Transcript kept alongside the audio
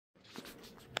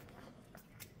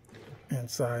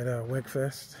inside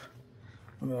Wekfest.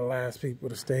 One of the last people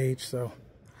to stage, so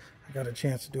I got a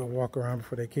chance to do a walk around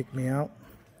before they kicked me out.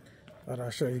 Thought I'll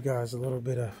show you guys a little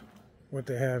bit of what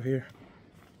they have here.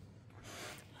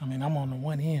 I mean, I'm on the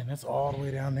one end, that's all the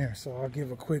way down there, so I'll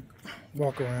give a quick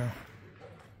walk around.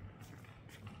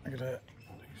 Look at that,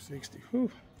 60.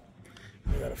 Whew.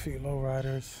 We got a few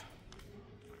lowriders.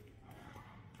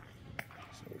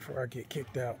 So before I get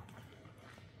kicked out,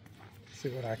 see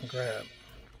what I can grab.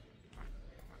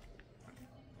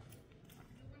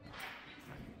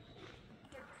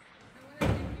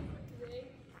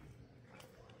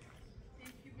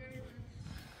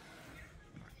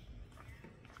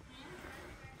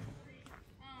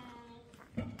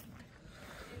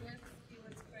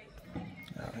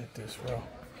 I'll hit this row.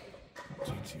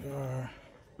 GTR.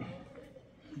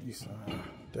 Nissan.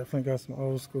 Definitely got some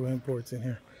old school imports in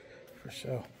here for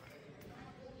sure.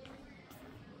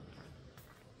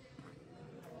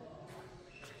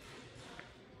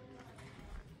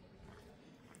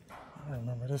 I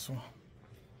remember this one.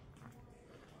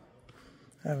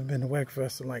 I haven't been to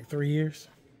Wekfest in like 3 years.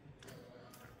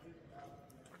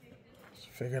 So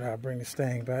figured I'd bring the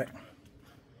Stang back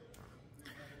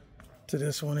to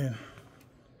this one and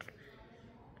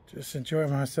just enjoy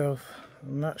myself.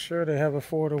 I'm not sure they have a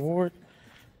Ford Award,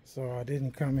 so I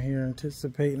didn't come here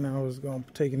anticipating I was going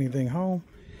to take anything home.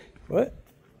 But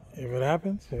if it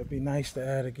happens, it'd be nice to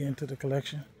add again to the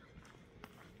collection.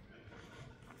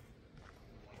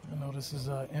 I know this is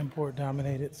import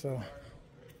dominated, so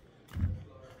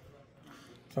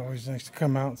it's always nice to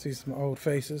come out and see some old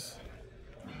faces.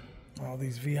 All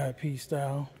these VIP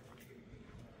style.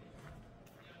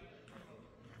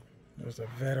 There's a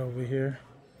vet over here.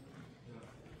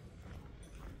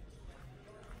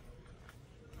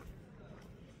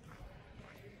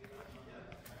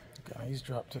 God, he's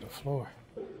dropped to the floor.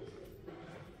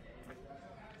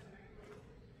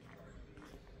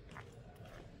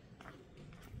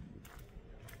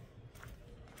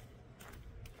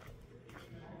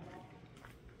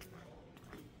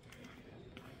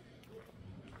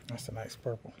 That's a nice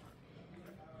purple.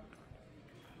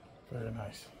 Very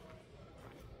nice.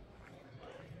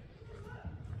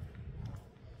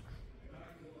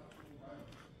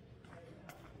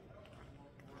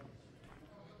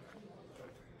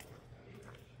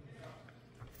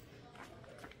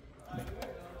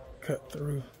 Cut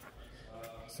through.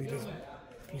 See this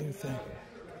blue thing.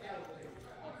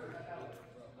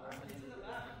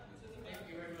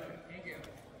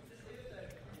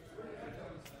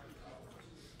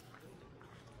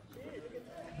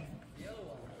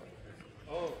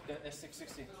 Oh, the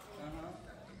S660.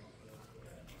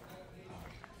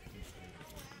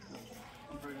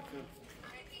 I'm pretty cool.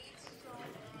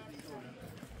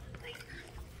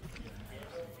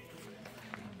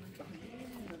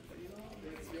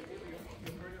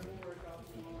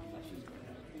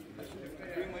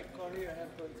 Bring my car here. I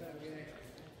have to time.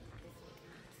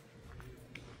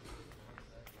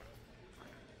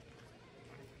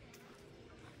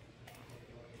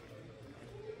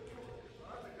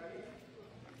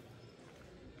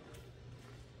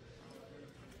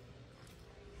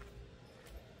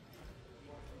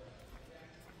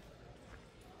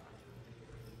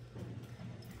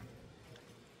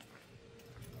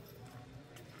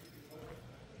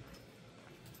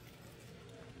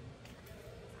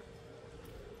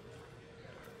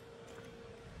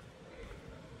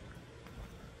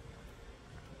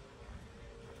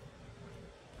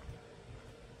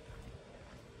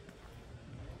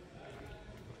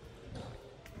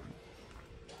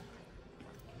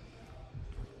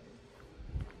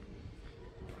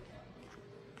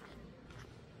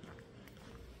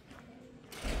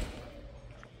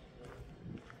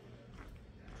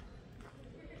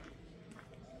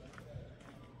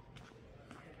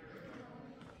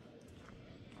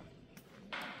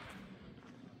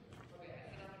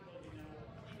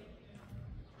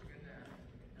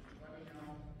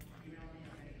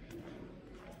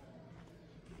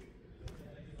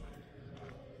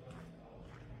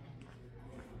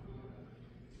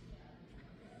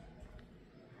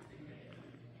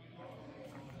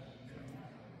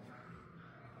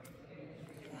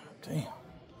 Damn.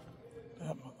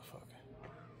 That motherfucker.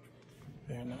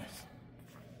 Very nice.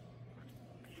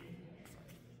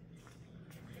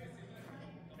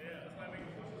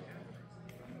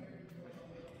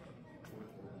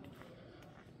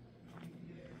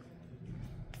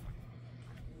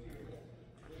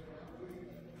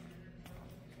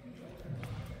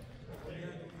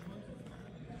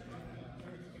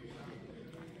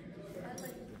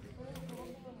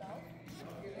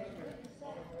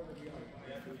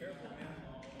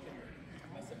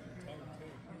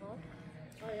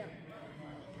 Oh yeah.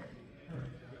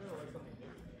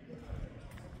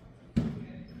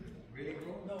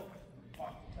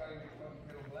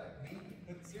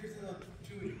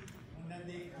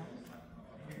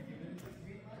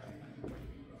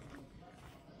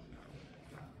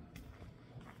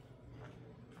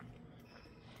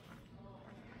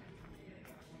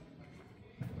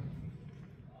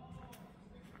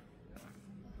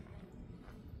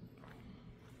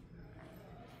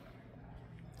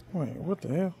 Wait, what the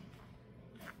hell?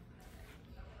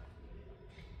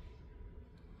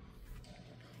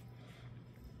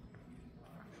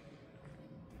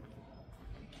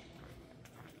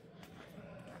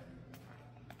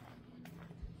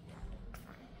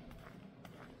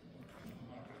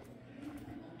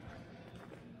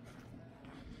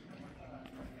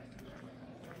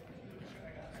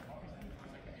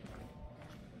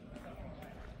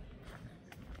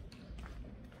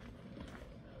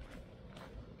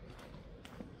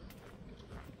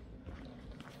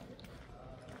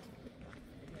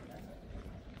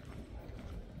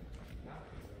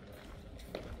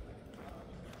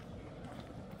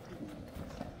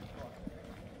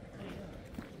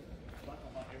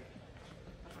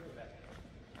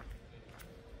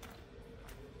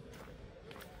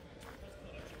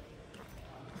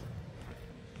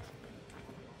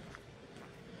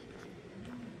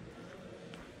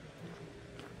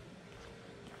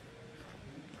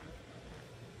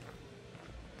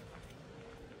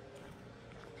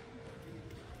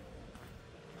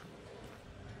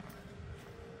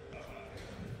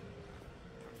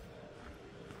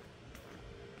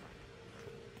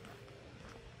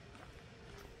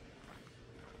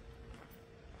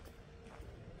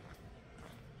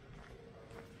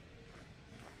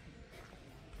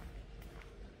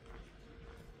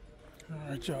 All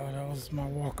right, y'all, that was my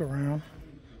walk around.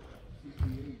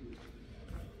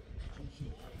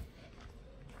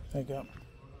 They got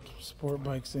sport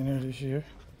bikes in here this year.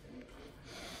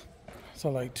 So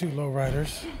like 2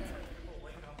 lowriders.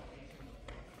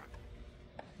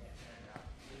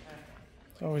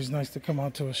 It's always nice to come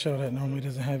out to a show that normally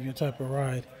doesn't have your type of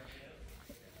ride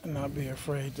and not be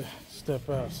afraid to step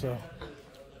out. So,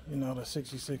 you know, the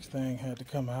 66 thing had to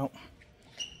come out.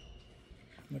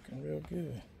 Looking real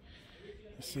good.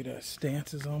 You see that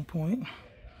stance is on point.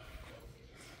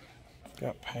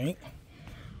 Got paint.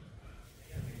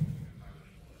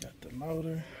 Got the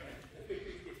motor.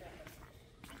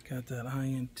 Got that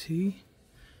INT.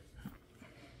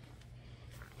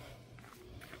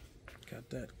 Got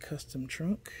that custom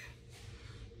trunk.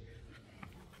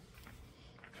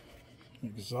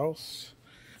 Exhaust.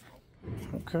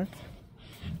 Okay.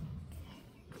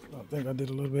 I think I did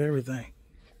a little bit of everything.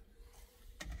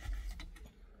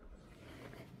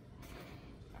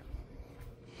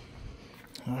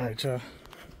 All right, y'all.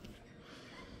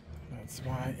 That's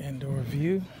my indoor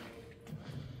view.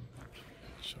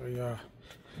 Show y'all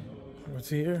what's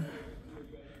here.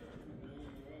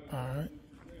 All right.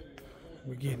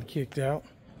 We're getting kicked out.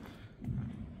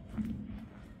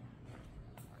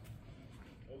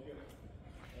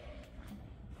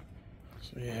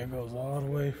 So yeah, it goes all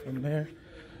the way from there,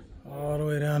 all the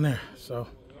way down there. So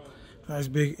nice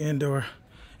big indoor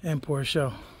import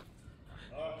show.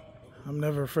 I'm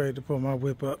never afraid to pull my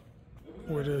whip up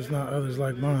where there's not others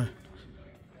like mine.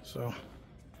 So.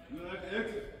 You gonna have to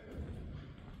exit.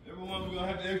 Everyone's gonna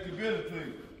have to exit business,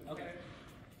 please. Okay.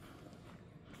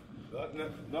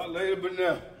 Not later, but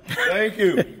now. Thank you.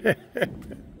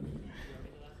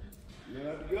 You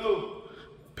have to go.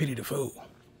 Pity the fool.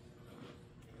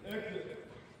 Exit.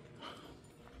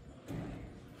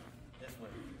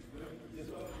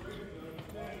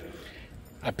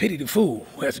 I pity the fool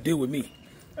who has to deal with me.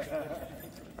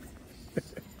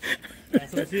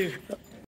 That's what you.